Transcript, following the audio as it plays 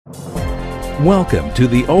Welcome to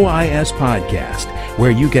the OIS Podcast,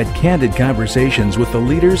 where you get candid conversations with the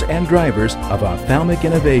leaders and drivers of ophthalmic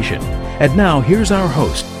innovation. And now, here's our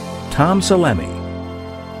host, Tom Salemi.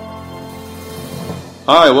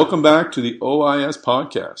 Hi, welcome back to the OIS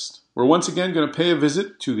Podcast. We're once again going to pay a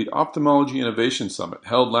visit to the Ophthalmology Innovation Summit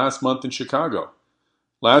held last month in Chicago.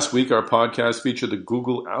 Last week, our podcast featured the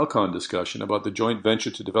Google Alcon discussion about the joint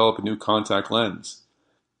venture to develop a new contact lens.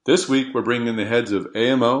 This week, we're bringing in the heads of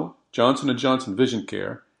AMO, Johnson & Johnson Vision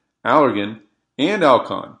Care, Allergan, and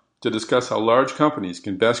Alcon to discuss how large companies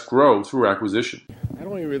can best grow through acquisition. I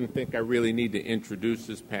don't even think I really need to introduce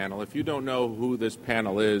this panel. If you don't know who this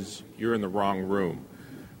panel is, you're in the wrong room.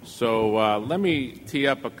 So let me tee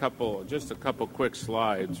up a couple quick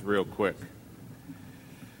slides real quick.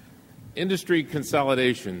 Industry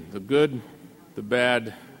consolidation, the good, the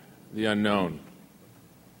bad, the unknown.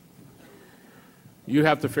 You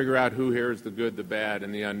have to figure out who here is the good, the bad,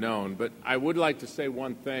 and the unknown. But I would like to say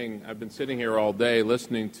one thing. I've been sitting here all day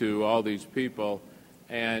listening to all these people,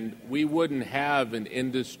 and we wouldn't have an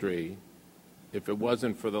industry if it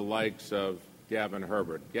wasn't for the likes of Gavin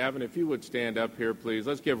Herbert. Gavin, if you would stand up here, please.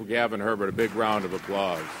 Let's give Gavin Herbert a big round of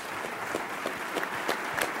applause.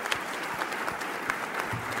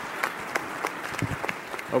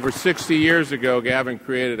 Over 60 years ago, Gavin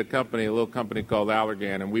created a little company called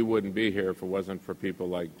Allergan, and we wouldn't be here if it wasn't for people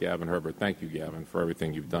like Gavin Herbert. Thank you, Gavin, for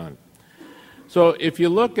everything you've done. So if you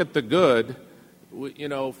look at the good,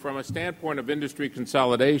 from a standpoint of industry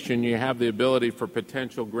consolidation, you have the ability for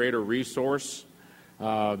potential greater resource,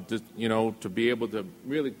 to be able to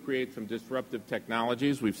really create some disruptive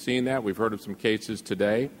technologies. We've seen that. We've heard of some cases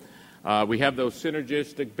today. We have those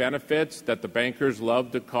synergistic benefits that the bankers love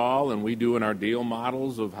to call, and we do in our deal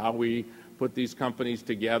models of how we put these companies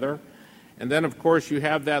together. And then, of course, you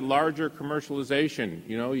have that larger commercialization.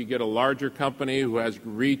 You get a larger company who has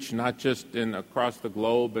reach not just across the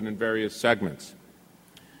globe and in various segments.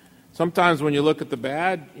 Sometimes when you look at the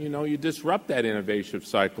bad, you disrupt that innovation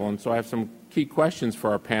cycle, and so I have some key questions for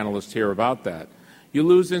our panelists here about that. You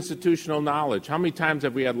lose institutional knowledge. How many times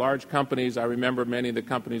have we had large companies? I remember many of the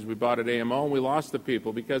companies we bought at AMO, and we lost the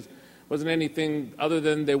people because it wasn't anything other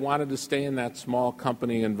than they wanted to stay in that small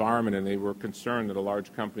company environment, and they were concerned that a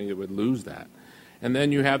large company would lose that. And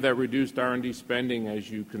then you have that reduced R&D spending as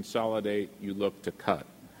you consolidate, you look to cut.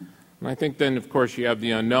 And I think then, of course, you have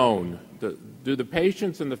the unknown. Do the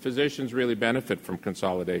patients and the physicians really benefit from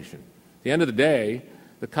consolidation? At the end of the day,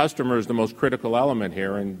 the customer is the most critical element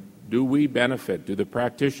here, and do we benefit? Do the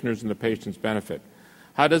practitioners and the patients benefit?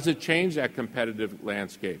 How does it change that competitive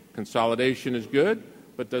landscape? Consolidation is good,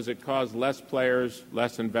 but does it cause less players,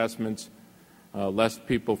 less investments, less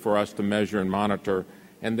people for us to measure and monitor?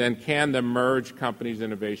 And then can the merged companies'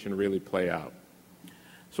 innovation really play out?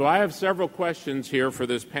 So I have several questions here for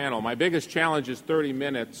this panel. My biggest challenge is 30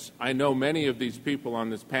 minutes. I know many of these people on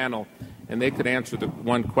this panel, and they could answer the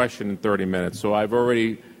one question in 30 minutes. So I've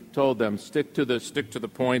already told them, stick to the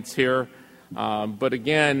points here. But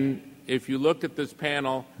again, if you look at this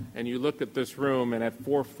panel and you look at this room, and at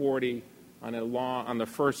 4:40 on the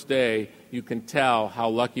first day, you can tell how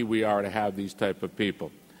lucky we are to have these type of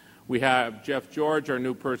people. We have Jeff George, our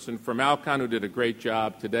new person from Alcon, who did a great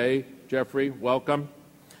job today. Jeffrey, welcome.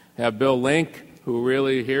 Have Bill Link, who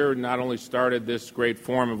really here not only started this great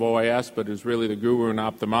form of OIS, but is really the guru in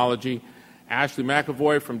ophthalmology. Ashley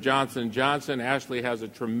McAvoy from Johnson & Johnson. Ashley has a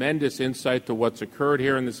tremendous insight to what's occurred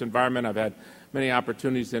here in this environment. I've had many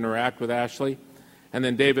opportunities to interact with Ashley. And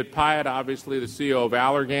then David Pyatt, obviously the CEO of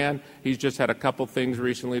Allergan. He's just had a couple things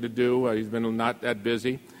recently to do. He's been not that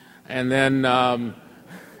busy. And then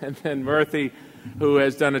Murthy, who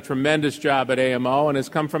has done a tremendous job at AMO and has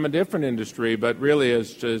come from a different industry, but really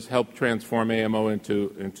has just helped transform AMO into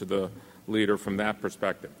the leader from that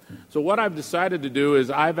perspective. So what I've decided to do is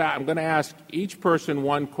I'm going to ask each person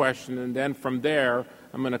one question, and then from there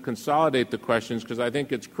I'm going to consolidate the questions because I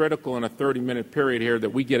think it's critical in a 30-minute period here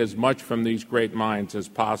that we get as much from these great minds as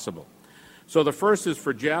possible. So the first is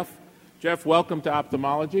for Jeff. Jeff, welcome to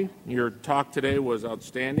ophthalmology. Your talk today was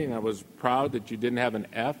outstanding. I was proud that you didn't have an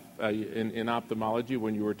F in ophthalmology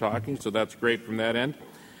when you were talking, so that's great from that end.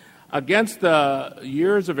 Against the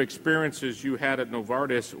years of experiences you had at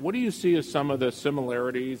Novartis, what do you see as some of the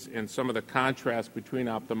similarities and some of the contrasts between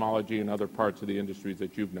ophthalmology and other parts of the industries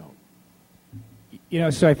that you've known?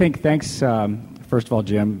 So I think, thanks, first of all,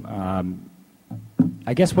 Jim.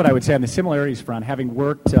 I guess what I would say on the similarities front, having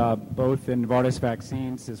worked both in Novartis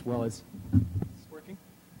vaccines as well as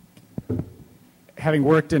having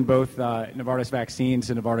worked in both Novartis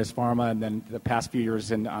Vaccines and Novartis Pharma, and then the past few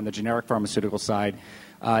years on the generic pharmaceutical side,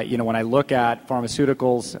 when I look at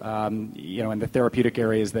pharmaceuticals, in the therapeutic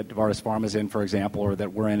areas that Novartis Pharma is in, for example, or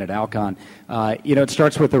that we're in at Alcon, it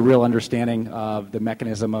starts with a real understanding of the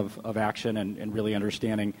mechanism of action and really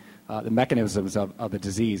understanding the mechanisms of the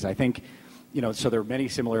disease. I think, so there are many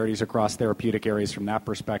similarities across therapeutic areas from that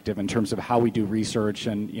perspective in terms of how we do research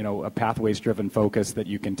and, a pathways-driven focus that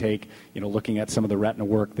you can take, looking at some of the retina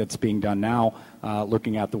work that's being done now,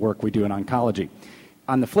 looking at the work we do in oncology.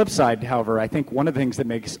 On the flip side, however, I think one of the things that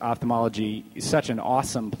makes ophthalmology such an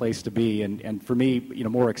awesome place to be, and for me,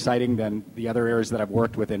 more exciting than the other areas that I've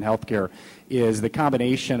worked with in healthcare, is the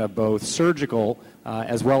combination of both surgical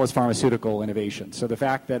as well as pharmaceutical innovation. So the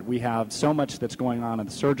fact that we have so much that's going on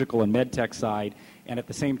the surgical and med tech side, and at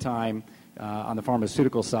the same time on the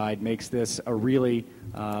pharmaceutical side, makes this a really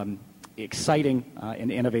exciting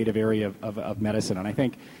and innovative area of medicine. And I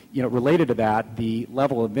think, related to that, the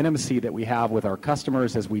level of intimacy that we have with our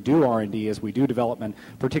customers as we do R&D, as we do development,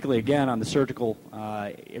 particularly, again, on the surgical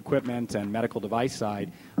equipment and medical device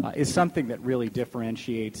side, is something that really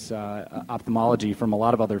differentiates ophthalmology from a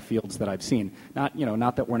lot of other fields that I've seen.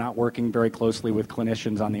 Not that we're not working very closely with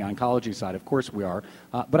clinicians on the oncology side. Of course we are.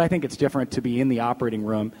 But I think it's different to be in the operating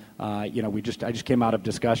room. I just came out of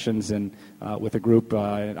discussions with a group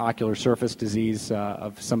in ocular surface disease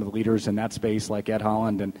of some of the leaders in that space, like Ed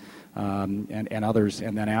Holland and others,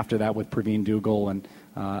 and then after that with Praveen Duggal and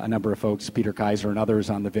a number of folks, Peter Kaiser and others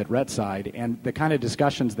on the Vit-Ret side. And the kind of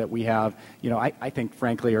discussions that we have, I think,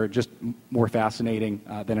 frankly, are just more fascinating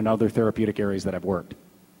than in other therapeutic areas that I've worked.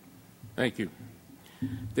 Thank you.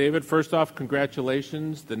 David, first off,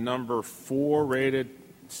 congratulations. The number 4 rated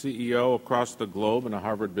CEO across the globe in a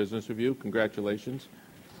Harvard Business Review. Congratulations.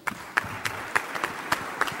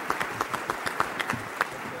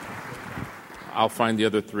 I'll find the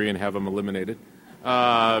other 3 and have them eliminated.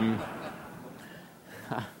 The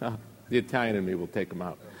Italian in me will take them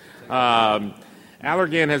out.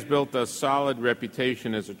 Allergan has built a solid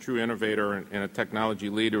reputation as a true innovator and a technology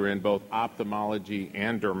leader in both ophthalmology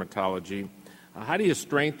and dermatology. How do you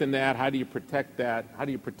strengthen that? How do you protect that? How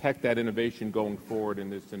do you protect that innovation going forward in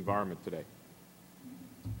this environment today?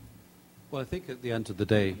 Well, I think at the end of the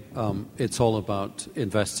day, it's all about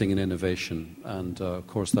investing in innovation, and of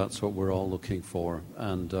course that's what we're all looking for.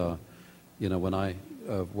 And when I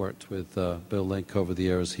worked with Bill Link over the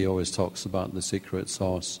years, he always talks about the secret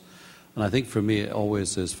sauce, and I think for me it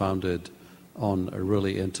always is founded on a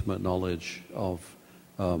really intimate knowledge of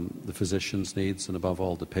the physician's needs and above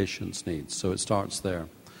all the patient's needs. So it starts there,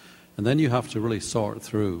 and then you have to really sort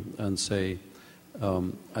through and say,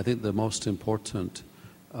 I think the most important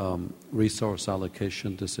resource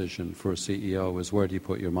allocation decision for a CEO is where do you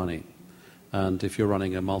put your money. And if you're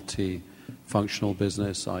running a multi-functional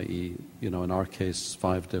business, i.e., in our case,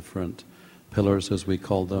 5 different pillars, as we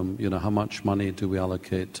call them, how much money do we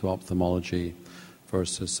allocate to ophthalmology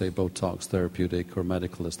versus, say, Botox therapeutic or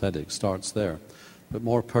medical aesthetics, starts there. But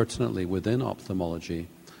more pertinently, within ophthalmology,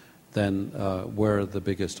 then where are the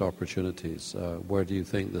biggest opportunities? Where do you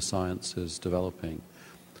think the science is developing?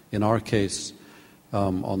 In our case,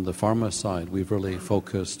 on the pharma side, we've really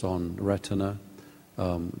focused on retina,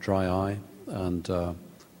 dry eye, and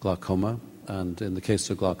glaucoma. And in the case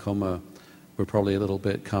of glaucoma, we're probably a little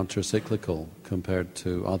bit counter-cyclical compared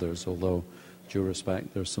to others, although, due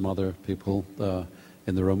respect, there's some other people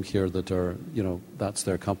in the room here that are, that's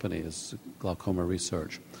their company, is glaucoma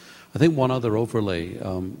research. I think one other overlay,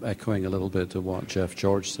 echoing a little bit of what Jeff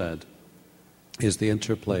George said, is the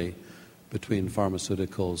interplay between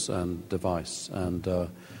pharmaceuticals and device. And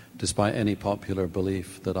despite any popular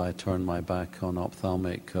belief that I turn my back on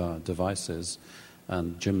ophthalmic devices,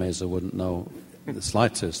 and Jim Mesa wouldn't know the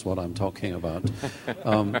slightest what I'm talking about,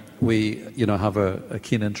 we have a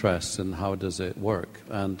keen interest in how does it work.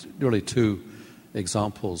 And really 2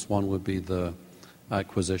 examples. One would be the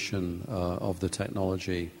acquisition of the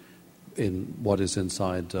technology in what is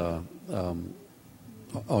inside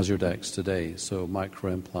Ozurdex today, so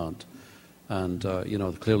microimplant. And,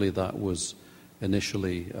 clearly that was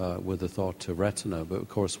initially with a thought to retina. But, of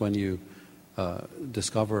course, when you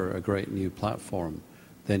discover a great new platform,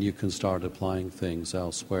 then you can start applying things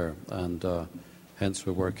elsewhere. And hence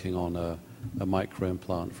we're working on a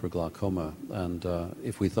microimplant for glaucoma. And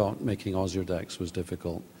if we thought making Ozurdex was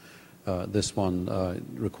difficult, this one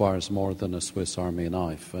requires more than a Swiss Army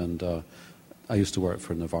knife. And I used to work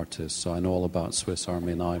for Novartis, so I know all about Swiss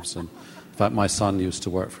Army knives. And in fact, my son used to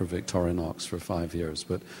work for Victorinox for 5 years.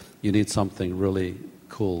 But you need something really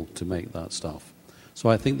cool to make that stuff. So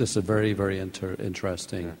I think this is a very, very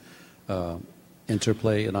interesting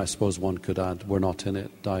interplay, and I suppose one could add, we're not in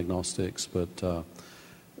it, diagnostics, but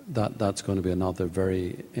that's going to be another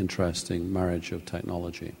very interesting marriage of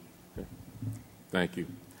technology. Okay. Thank you.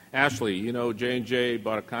 Ashley, you know, J&J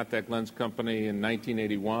bought a contact lens company in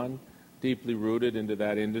 1981, deeply rooted into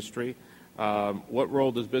that industry. What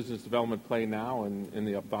role does business development play now in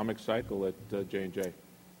the ophthalmic cycle at J&J? Yeah,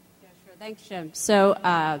 sure. Thanks, Jim. So,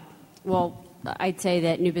 I'd say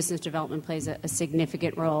that new business development plays a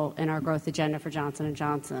significant role in our growth agenda for Johnson &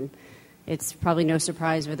 Johnson. It's probably no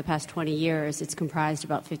surprise over the past 20 years, it's comprised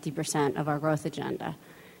about 50% of our growth agenda.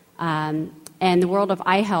 And the world of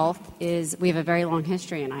eye health we have a very long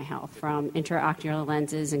history in eye health, from intraocular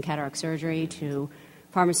lenses and cataract surgery to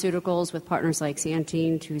pharmaceuticals with partners like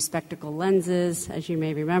Santen to spectacle lenses, as you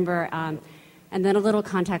may remember, and then a little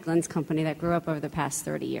contact lens company that grew up over the past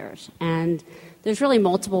 30 years. And there's really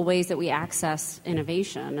multiple ways that we access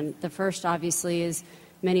innovation. And the first, obviously, is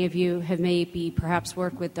many of you have maybe perhaps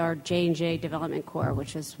worked with our J&J Development Corps,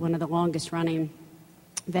 which is one of the longest-running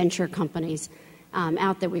venture companies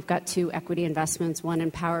out there. We've got 2 equity investments, one in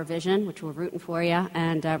Power Vision, which we're rooting for you,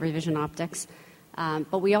 and Revision Optics.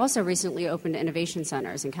 But we also recently opened innovation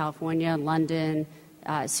centers in California, London,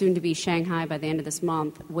 soon to be Shanghai by the end of this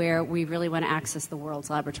month, where we really want to access the world's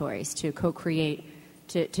laboratories to co-create,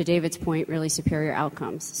 to David's point, really superior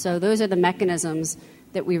outcomes. So those are the mechanisms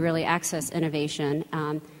that we really access innovation.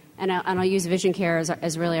 And I'll use Vision Care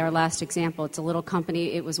as really our last example. It's a little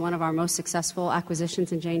company. It was one of our most successful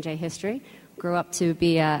acquisitions in J&J history. Grew up to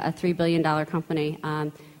be a $3 billion company.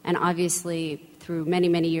 And obviously, through many,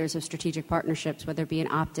 many years of strategic partnerships, whether it be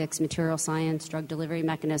in optics, material science, drug delivery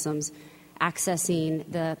mechanisms, accessing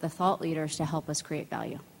the thought leaders to help us create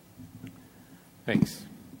value. Thanks.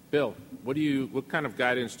 Bill, what kind of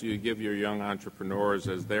guidance do you give your young entrepreneurs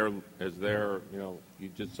as they're you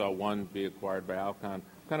just saw one be acquired by Alcon.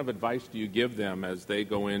 What kind of advice do you give them as they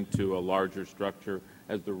go into a larger structure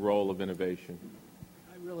as the role of innovation?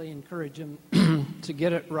 I really encourage them to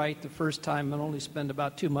get it right the first time and only spend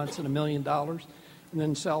about 2 months and $1 million, and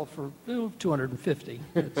then sell for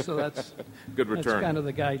 $250. So that's good return. That's kind of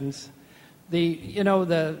the guidance. In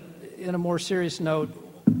a more serious note,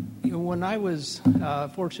 when I was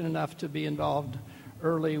fortunate enough to be involved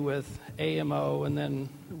early with AMO and then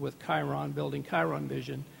with Chiron, building Chiron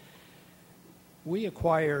Vision, we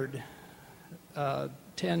acquired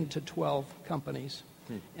 10 to 12 companies.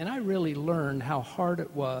 And I really learned how hard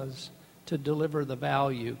it was to deliver the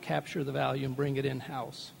value, capture the value, and bring it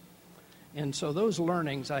in-house. And so those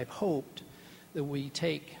learnings, I've hoped that we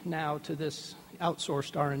take now to this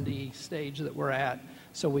outsourced R&D stage that we're at,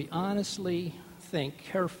 so we honestly think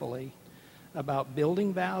carefully about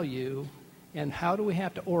building value and how do we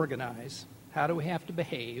have to organize, how do we have to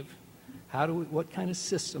behave, what kind of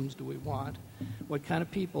systems do we want, what kind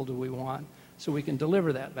of people do we want, so we can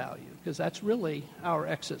deliver that value, because that's really our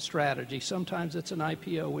exit strategy. Sometimes it's an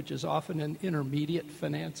IPO, which is often an intermediate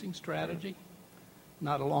financing strategy,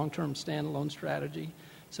 not a long-term standalone strategy.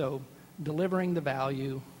 So delivering the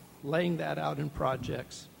value, laying that out in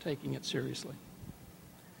projects, taking it seriously.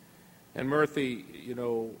 And Murthy,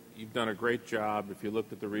 you've done a great job. If you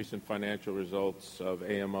looked at the recent financial results of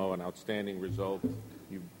AMO, an outstanding result.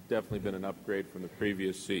 You've definitely been an upgrade from the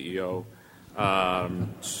previous CEO.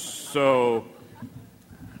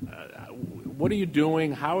 What are you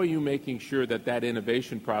doing? How are you making sure that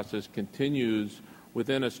innovation process continues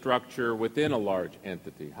within a structure, within a large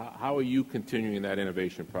entity? How are you continuing that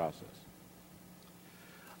innovation process?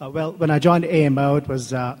 Well, when I joined AMO, it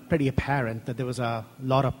was pretty apparent that there was a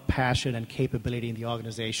lot of passion and capability in the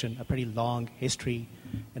organization, a pretty long history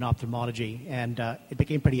in ophthalmology, and it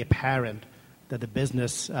became pretty apparent that the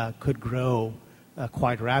business could grow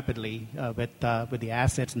quite rapidly with the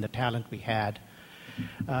assets and the talent we had.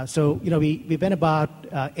 We've been about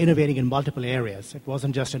innovating in multiple areas. It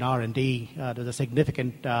wasn't just in R&D. There's a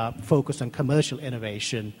significant focus on commercial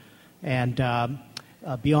innovation, and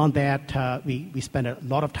beyond that, we spend a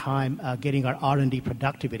lot of time getting our R&D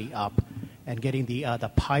productivity up and getting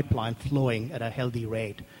the pipeline flowing at a healthy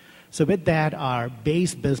rate. So with that, our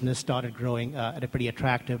base business started growing at a pretty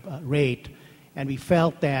attractive rate, and we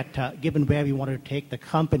felt that given where we wanted to take the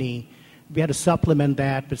company, we had to supplement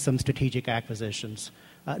that with some strategic acquisitions,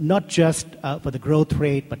 not just for the growth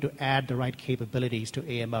rate, but to add the right capabilities to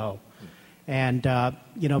AMO. And,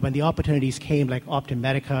 when the opportunities came like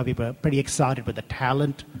OptiMedica, we were pretty excited with the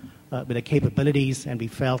talent, with the capabilities, and we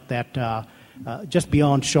felt that just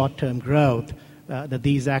beyond short-term growth, that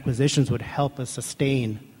these acquisitions would help us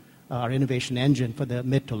sustain our innovation engine for the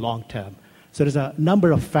mid to long term. So there's a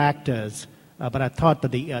number of factors, but I thought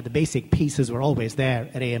that the basic pieces were always there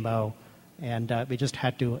at AMO, and we just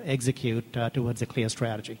had to execute towards a clear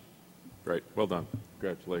strategy. Great. Well done.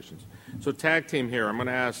 Congratulations. So tag team here. I'm going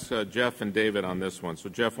to ask Jeff and David on this one. So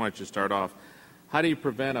Jeff, why don't you start off? How do you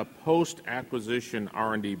prevent a post-acquisition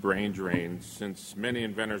R&D brain drain, since many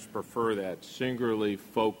inventors prefer that singularly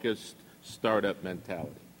focused startup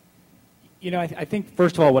mentality? You know, I think,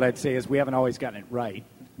 first of all, what I'd say is we haven't always gotten it right.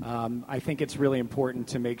 I think it's really important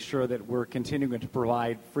to make sure that we're continuing to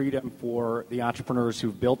provide freedom for the entrepreneurs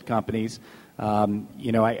who've built companies.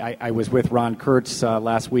 You know, I was with Ron Kurtz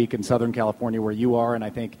last week in Southern California, where you are, and I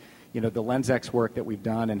think, you know, the LensX work that we've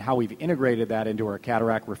done and how we've integrated that into our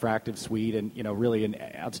cataract refractive suite and, you know, really an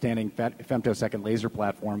outstanding femtosecond laser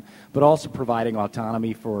platform, but also providing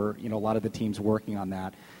autonomy for, you know, a lot of the teams working on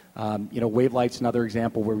that. You know, Wavelight's another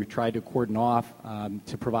example where we tried to cordon off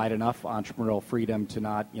to provide enough entrepreneurial freedom to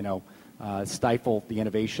not, you know, stifle the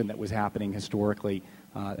innovation that was happening historically.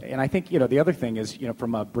 And I think, you know, the other thing is, you know,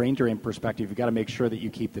 from a brain drain perspective, you've got to make sure that you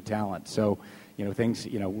keep the talent. So, you know, things,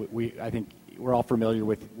 you know, I think we're all familiar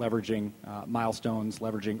with leveraging milestones,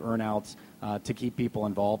 leveraging earnouts to keep people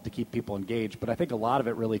involved, to keep people engaged. But I think a lot of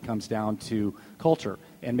it really comes down to culture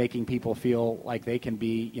and making people feel like they can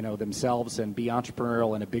be, you know, themselves and be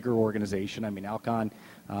entrepreneurial in a bigger organization. I mean, Alcon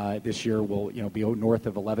this year will, you know, be north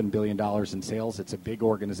of $11 billion in sales. It's a big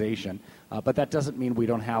organization. But that doesn't mean we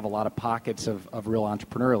don't have a lot of pockets of real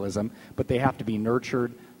entrepreneurialism, but they have to be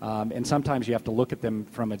nurtured. And sometimes you have to look at them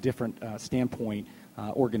from a different standpoint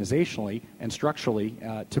organizationally and structurally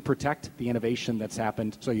to protect the innovation that's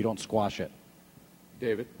happened so you don't squash it.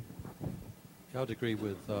 David? I would agree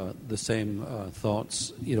with the same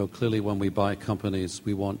thoughts. You know, clearly when we buy companies,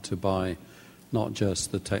 we want to buy not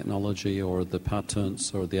just the technology or the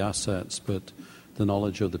patents or the assets, but the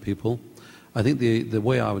knowledge of the people. I think the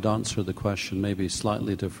way I would answer the question maybe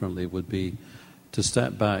slightly differently would be to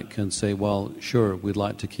step back and say, well, sure, we'd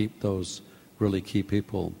like to keep those really key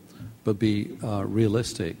people, but be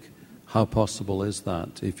realistic. How possible is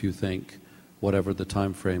that if you think whatever the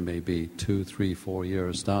time frame may be, 2, 3, 4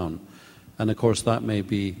 years down? And of course that may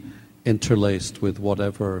be interlaced with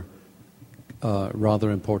whatever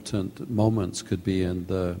rather important moments could be in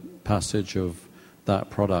the passage of that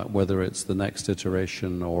product, whether it's the next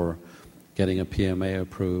iteration or getting a PMA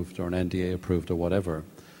approved or an NDA approved or whatever.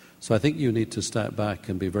 So I think you need to step back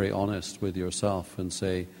and be very honest with yourself and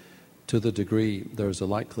say, to the degree there's a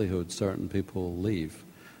likelihood certain people leave,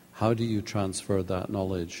 how do you transfer that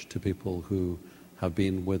knowledge to people who have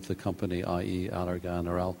been with the company, i.e. Allergan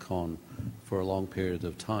or Alcon, for a long period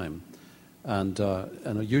of time? And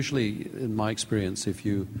usually, in my experience, if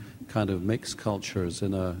you kind of mix cultures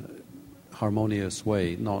in a harmonious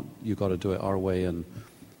way, not you got to do it our way and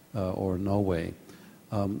or no way,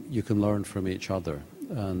 you can learn from each other.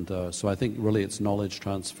 And so I think really it's knowledge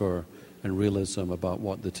transfer and realism about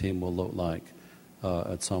what the team will look like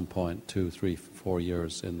at some point, 2, 3, 4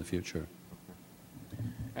 years in the future.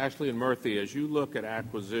 Ashley and Murthy, as you look at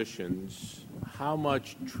acquisitions, how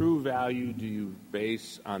much true value do you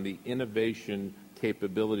base on the innovation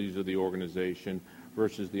capabilities of the organization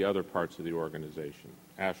versus the other parts of the organization?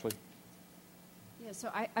 Ashley? Yeah, so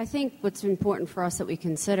I think what's important for us that we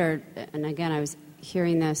considered, and again, I was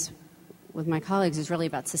hearing this with my colleagues, is really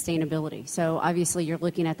about sustainability. So obviously you're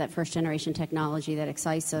looking at that first generation technology that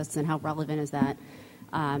excites us and how relevant is that.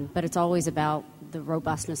 But it's always about the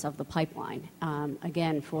robustness of the pipeline,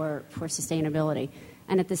 again, for sustainability.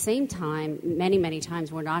 And at the same time, many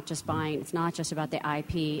times we're not just buying, it's not just about the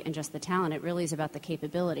IP and just the talent, it really is about the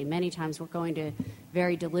capability. Many times we're going to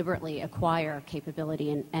very deliberately acquire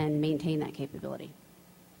capability and maintain that capability.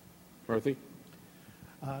 Murthy?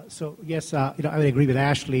 So yes, I would agree with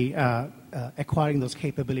Ashley. Acquiring those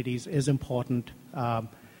capabilities is important.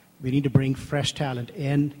 We need to bring fresh talent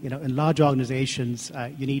in. You know, in large organizations,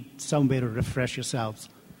 you need some way to refresh yourselves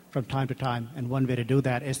from time to time, and one way to do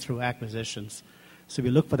that is through acquisitions. So we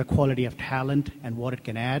look for the quality of talent and what it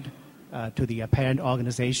can add to the parent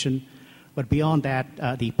organization. But beyond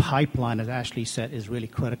that, the pipeline, as Ashley said, is really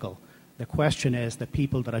critical. The question is the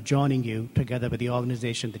people that are joining you together with the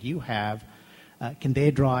organization that you have, can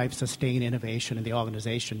they drive sustained innovation in the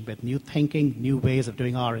organization with new thinking, new ways of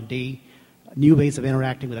doing R&D, new ways of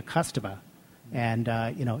interacting with a customer? And,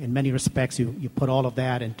 in many respects, you put all of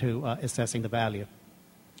that into assessing the value.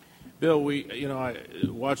 Bill, I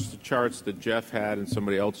watched the charts that Jeff had and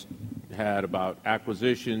somebody else had about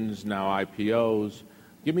acquisitions, now IPOs.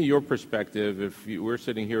 Give me your perspective. If we're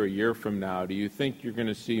sitting here a year from now, do you think you're going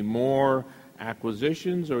to see more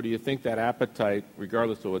acquisitions, or do you think that appetite,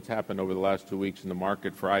 regardless of what's happened over the last 2 weeks in the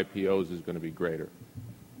market for IPOs, is going to be greater?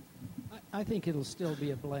 I think it'll still be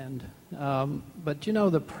a blend. But,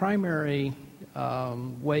 the primary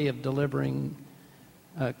way of delivering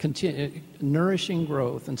nourishing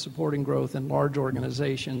growth and supporting growth in large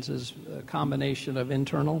organizations is a combination of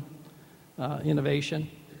internal innovation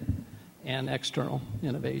and external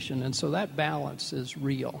innovation. And so that balance is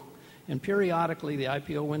real. And periodically the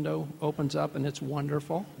IPO window opens up, and it's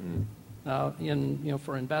wonderful.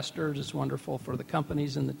 For investors, it's wonderful for the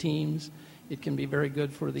companies and the teams. It can be very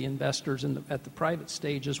good for the investors at the private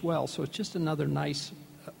stage as well. So it's just another nice,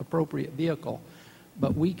 appropriate vehicle.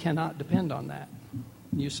 But we cannot depend on that.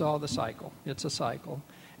 You saw the cycle. It's a cycle.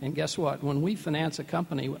 And guess what? When we finance a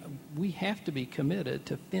company, we have to be committed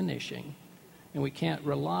to finishing. And we can't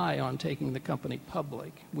rely on taking the company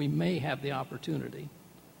public. We may have the opportunity,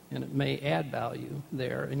 and it may add value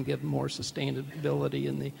there and give more sustainability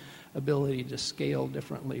and the ability to scale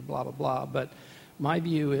differently, blah, blah, blah. But my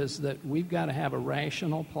view is that we've got to have a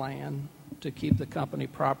rational plan to keep the company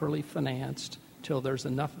properly financed till there's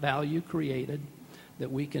enough value created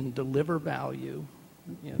that we can deliver value,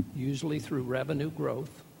 usually through revenue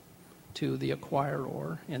growth, to the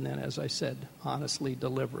acquirer, and then, as I said, honestly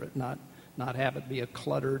deliver it, not have it be a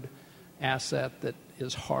cluttered asset that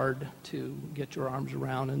is hard to get your arms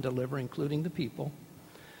around and deliver, including the people.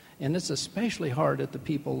 And it's especially hard at the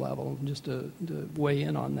people level, just to weigh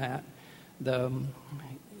in on that.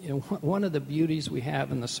 One of the beauties we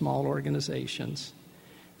have in the small organizations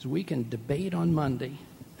is we can debate on Monday,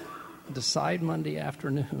 decide Monday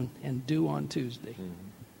afternoon, and do on Tuesday.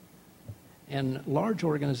 And large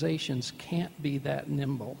organizations can't be that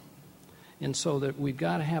nimble. And so that we've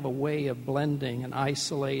got to have a way of blending and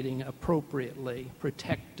isolating appropriately,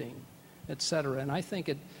 protecting, et cetera. And I think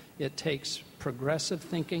it takes progressive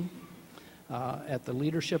thinking at the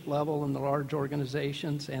leadership level in the large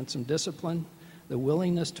organizations, and some discipline, the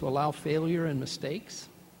willingness to allow failure and mistakes,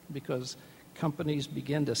 because companies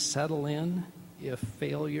begin to settle in if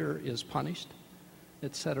failure is punished,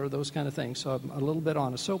 et cetera, those kind of things. So I'm a little bit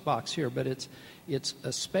on a soapbox here, but it's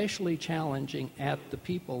especially challenging at the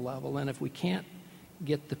people level. And if we can't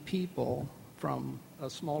get the people from a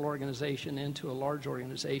small organization into a large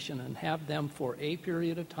organization and have them for a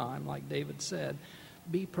period of time, like David said,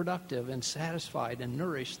 be productive and satisfied and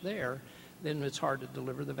nourished there, then it's hard to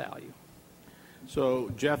deliver the value.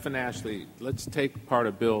 So, Jeff and Ashley, let's take part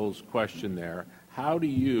of Bill's question there. How do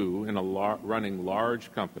you, in running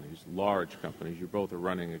large companies, you both are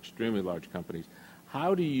running extremely large companies,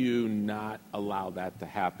 how do you not allow that to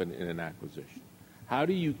happen in an acquisition? How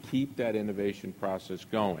do you keep that innovation process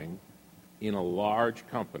going in a large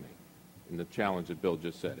company, in the challenge that Bill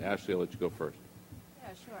just said? Ashley, I'll let you go first. Yeah,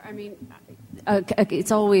 sure. I mean,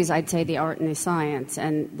 it's always, I'd say, the art and the science,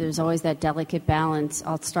 and there's always that delicate balance.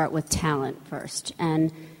 I'll start with talent first,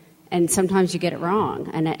 and sometimes you get it wrong.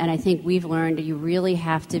 And I think we've learned that you really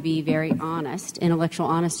have to be very honest, intellectual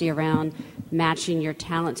honesty around matching your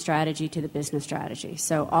talent strategy to the business strategy.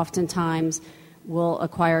 So oftentimes we'll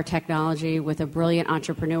acquire technology with a brilliant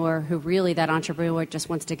entrepreneur who really, that entrepreneur just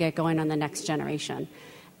wants to get going on the next generation.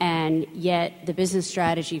 And yet the business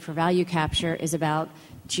strategy for value capture is about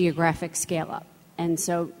geographic scale up. And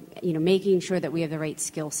so, making sure that we have the right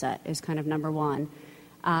skill set is kind of number one.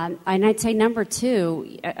 And I'd say number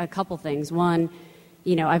two, a couple things. One,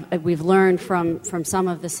 we've learned from some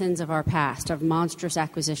of the sins of our past, of monstrous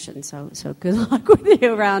acquisitions. So good luck with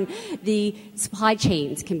you around the supply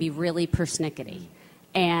chains can be really persnickety.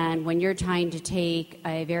 And when you're trying to take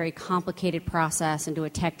a very complicated process and do a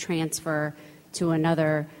tech transfer to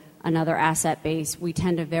another asset base, we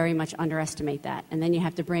tend to very much underestimate that. And then you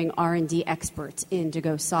have to bring R&D experts in to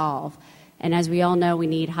go solve. And as we all know, we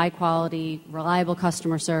need high-quality, reliable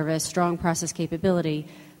customer service, strong process capability,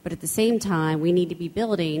 but at the same time, we need to be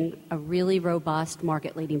building a really robust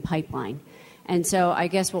market-leading pipeline. And so I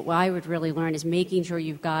guess what I would really learn is making sure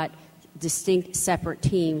you've got distinct, separate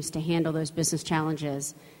teams to handle those business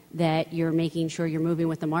challenges, that you're making sure you're moving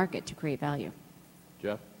with the market to create value.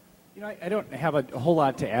 Jeff? I don't have a whole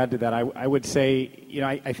lot to add to that. I would say,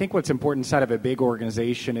 I think what's important inside of a big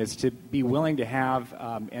organization is to be willing to have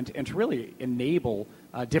and to really enable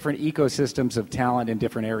different ecosystems of talent in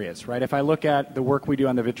different areas, right? If I look at the work we do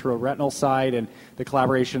on the vitreoretinal side and the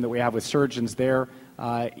collaboration that we have with surgeons there,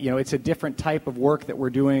 it's a different type of work that we're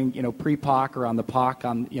doing, pre-POC or on the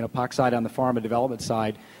POC, POC side, on the pharma development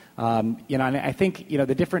side. And I think,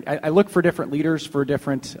 the different, I look for different leaders for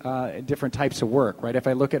different types of work, right? If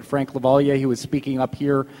I look at Frank Lavalier, who was speaking up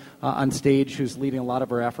here on stage, who's leading a lot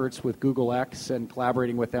of our efforts with Google X and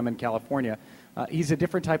collaborating with them in California, He's a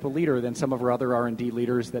different type of leader than some of our other R&D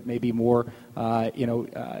leaders that may be more,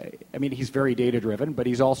 he's very data-driven, but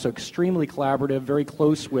he's also extremely collaborative, very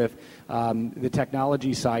close with the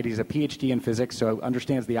technology side. He's a PhD in physics, so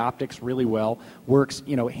understands the optics really well, works,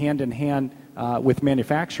 hand in hand with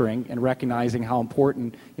manufacturing and recognizing how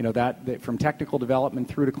important, that from technical development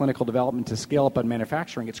through to clinical development to scale up on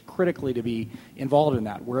manufacturing, it's critically to be involved in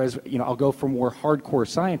that. Whereas, I'll go for more hardcore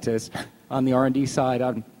scientists on the R&D side,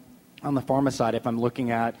 on the pharma side, if I'm looking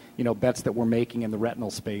at, bets that we're making in the retinal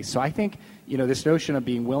space. So I think, this notion of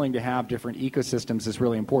being willing to have different ecosystems is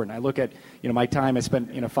really important. I look at, my time, I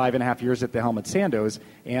spent, 5.5 years at the helm at Sandoz,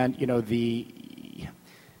 and, the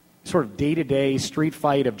sort of day-to-day street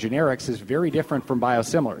fight of generics is very different from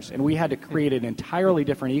biosimilars. And we had to create an entirely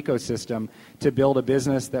different ecosystem to build a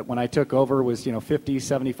business that when I took over was, 50,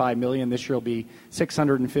 75 million. This year will be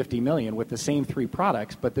 650 million with the same 3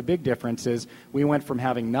 products. But the big difference is we went from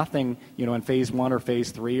having nothing, in phase 1 or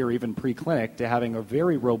phase 3 or even pre-clinic to having a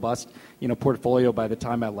very robust, portfolio by the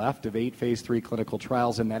time I left of 8 phase 3 clinical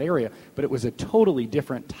trials in that area. But it was a totally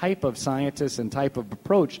different type of scientist and type of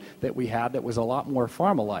approach that we had that was a lot more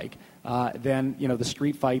pharma-like. Than the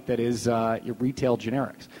street fight that is your retail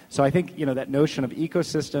generics. So I think that notion of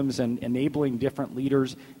ecosystems and enabling different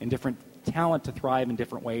leaders and different talent to thrive in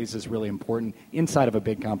different ways is really important inside of a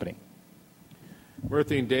big company.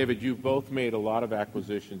 Murthy and David, you've both made a lot of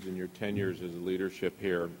acquisitions in your 10 years as a leadership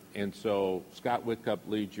here, and so Scott Whitcup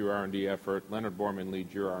leads your R&D effort, Leonard Borman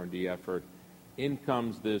leads your R&D effort. In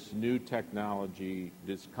comes this new technology,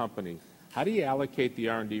 this company. How do you allocate the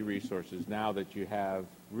R&D resources now that you have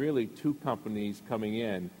really 2 companies coming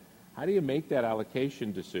in? How do you make that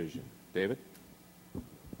allocation decision? David?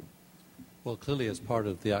 Well, clearly as part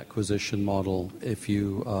of the acquisition model, if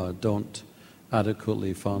you don't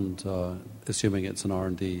adequately fund, assuming it's an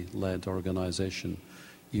R&D-led organization,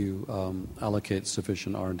 you allocate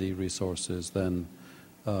sufficient R&D resources, then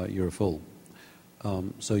you're full.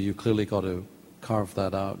 So you've clearly got to carve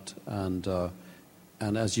that out,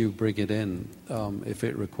 and as you bring it in, if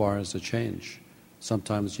it requires a change,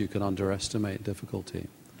 sometimes you can underestimate difficulty.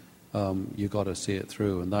 You've got to see it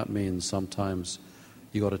through, and that means sometimes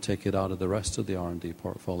you've got to take it out of the rest of the R&D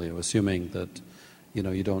portfolio, assuming that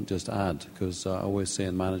you don't just add, because I always say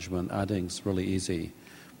in management, adding's really easy.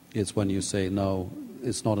 It's when you say, no,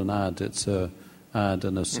 it's not an add, it's a add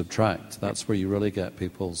and a subtract. That's where you really get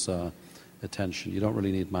people's attention. You don't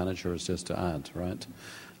really need managers just to add, right?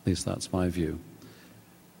 At least that's my view.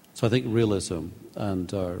 So I think realism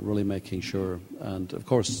and really making sure, and of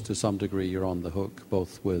course to some degree you're on the hook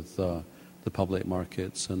both with the public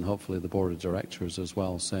markets and hopefully the board of directors as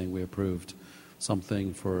well, saying we approved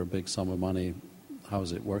something for a big sum of money. How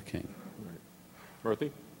is it working? Right.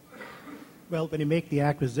 Murthy? Well, when you make the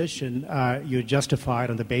acquisition, you justify it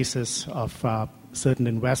on the basis of certain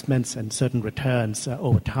investments and certain returns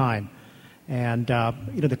over time. And,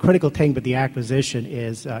 the critical thing with the acquisition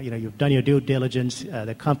is, you've done your due diligence.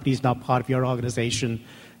 The company is now part of your organization.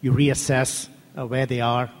 You reassess where they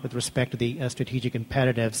are with respect to the strategic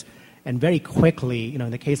imperatives. And very quickly, in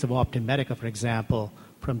the case of Optimedica, for example,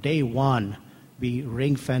 from day one, we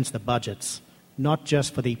ring-fence the budgets, not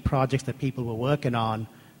just for the projects that people were working on,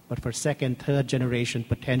 but for second, third generation,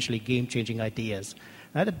 potentially game-changing ideas.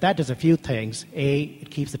 That does a few things. A, it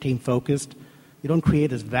keeps the team focused. You don't create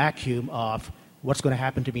this vacuum of what's going to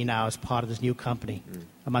happen to me now as part of this new company.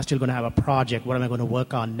 Am I still going to have a project? What am I going to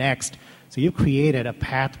work on next? So you've created a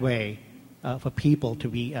pathway for people to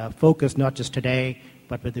be focused not just today,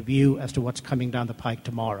 but with a view as to what's coming down the pike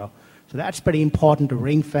tomorrow. So that's pretty important to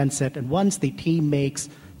ring fence it. And once the team makes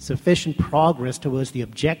sufficient progress towards the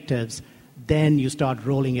objectives, then you start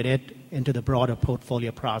rolling it into the broader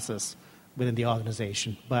portfolio process within the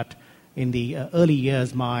organization. But in the early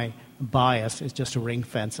years, my bias is just to ring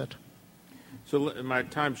fence it. So my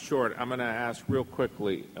time's short. I'm going to ask real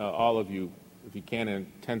quickly, all of you, if you can, in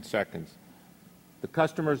 10 seconds. The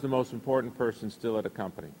customer is the most important person still at a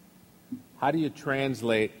company. How do you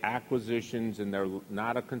translate acquisitions and they're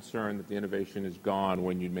not a concern that the innovation is gone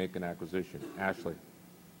when you make an acquisition? Ashley?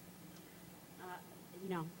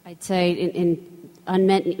 I'd say in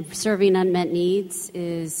serving unmet needs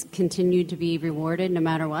is continued to be rewarded no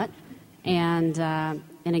matter what. And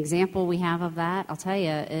an example we have of that, I'll tell you,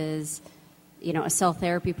 is a cell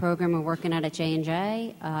therapy program we're working at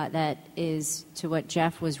J&J that is, to what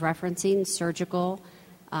Jeff was referencing, surgical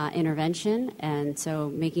intervention. And so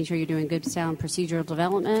making sure you're doing good sound procedural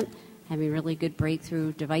development, having really good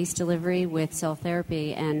breakthrough device delivery with cell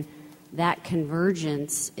therapy, and that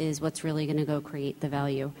convergence is what's really going to go create the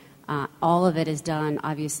value. All of it is done,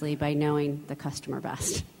 obviously, by knowing the customer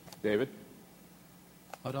best. David?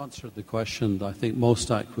 I'd answer the question. I think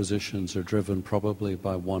most acquisitions are driven probably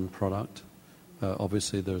by one product.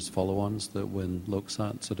 Obviously, there's follow-ons that Win looks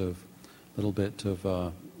at, sort of a little bit of,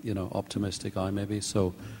 optimistic eye maybe.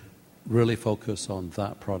 So really focus on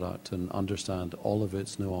that product and understand all of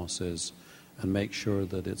its nuances and make sure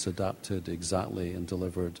that it's adapted exactly and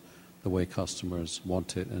delivered the way customers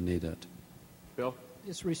want it and need it. Bill?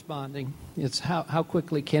 It's responding. It's how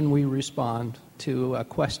quickly can we respond to a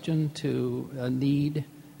question, to a need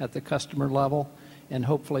at the customer level, and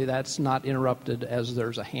hopefully that's not interrupted as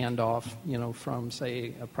there's a handoff, from,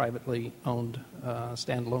 say, a privately owned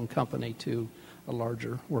standalone company to a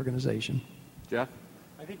larger organization. Jeff?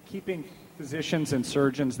 I think keeping physicians and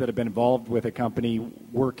surgeons that have been involved with a company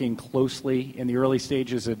working closely in the early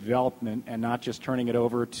stages of development and not just turning it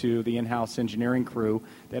over to the in-house engineering crew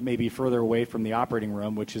that may be further away from the operating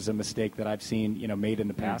room, which is a mistake that I've seen made in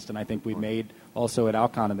the past, and I think we've made also at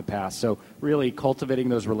Alcon in the past. So really cultivating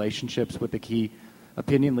those relationships with the key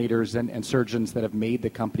opinion leaders and surgeons that have made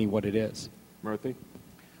the company what it is. Murthy?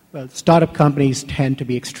 Well, startup companies tend to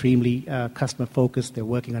be extremely customer-focused. They're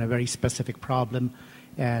working on a very specific problem.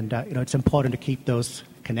 And, it's important to keep those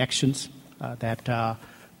connections, that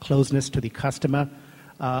closeness to the customer.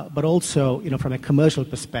 But also, from a commercial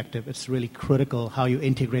perspective, it's really critical how you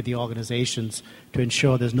integrate the organizations to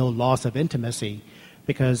ensure there's no loss of intimacy.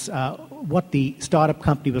 Because what the startup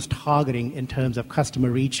company was targeting in terms of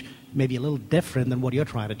customer reach may be a little different than what you're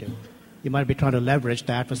trying to do. You might be trying to leverage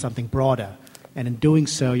that for something broader. And in doing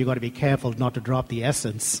so, you've got to be careful not to drop the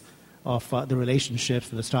essence of the relationships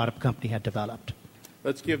that the startup company had developed.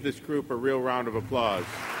 Let's give this group a real round of applause.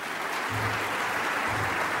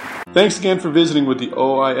 Thanks again for visiting with the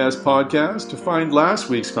OIS podcast. To find last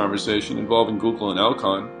week's conversation involving Google and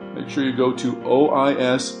Alcon, make sure you go to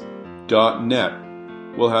ois.net.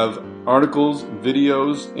 We'll have articles,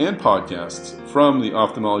 videos, and podcasts from the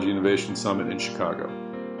Ophthalmology Innovation Summit in Chicago.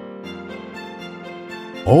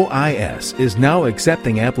 OIS is now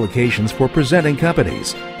accepting applications for presenting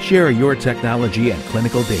companies. Share your technology and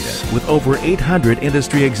clinical data with over 800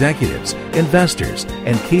 industry executives, investors,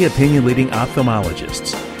 and key opinion leading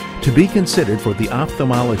ophthalmologists. To be considered for the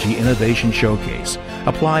Ophthalmology Innovation Showcase,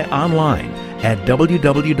 apply online at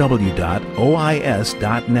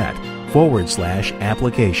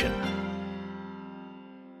www.ois.net/application.